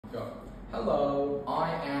Go. Hello,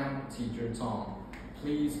 I am Teacher Tom.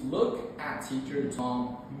 Please look at Teacher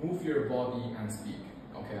Tom, move your body and speak.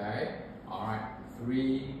 Okay? Alright,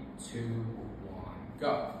 3, 2, 1,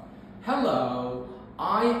 go. Hello,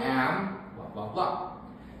 I am blah blah blah.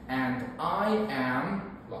 And I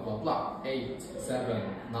am blah blah blah. 8, 7,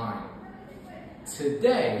 9.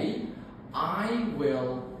 Today, I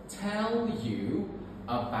will tell you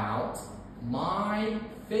about my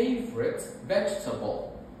favorite vegetable.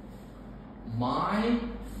 My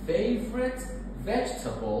favorite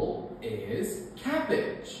vegetable is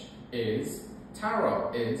cabbage, is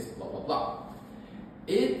taro, is blah blah blah.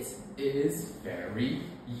 It is very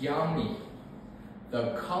yummy.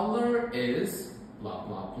 The color is blah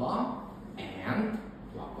blah blah and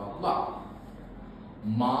blah blah blah.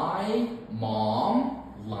 My mom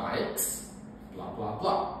likes blah blah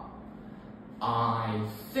blah. I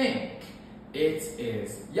think it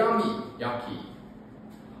is yummy, yucky.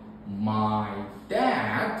 My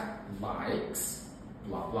dad likes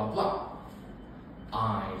blah blah blah.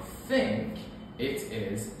 I think it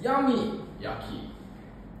is yummy, yucky.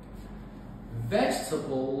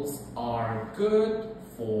 Vegetables are good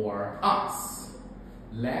for us.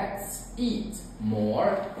 Let's eat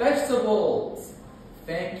more vegetables.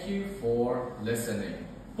 Thank you for listening.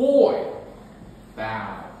 Boy,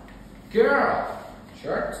 bow. Girl,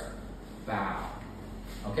 shirt, bow.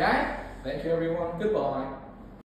 Okay? Thank you everyone. Goodbye.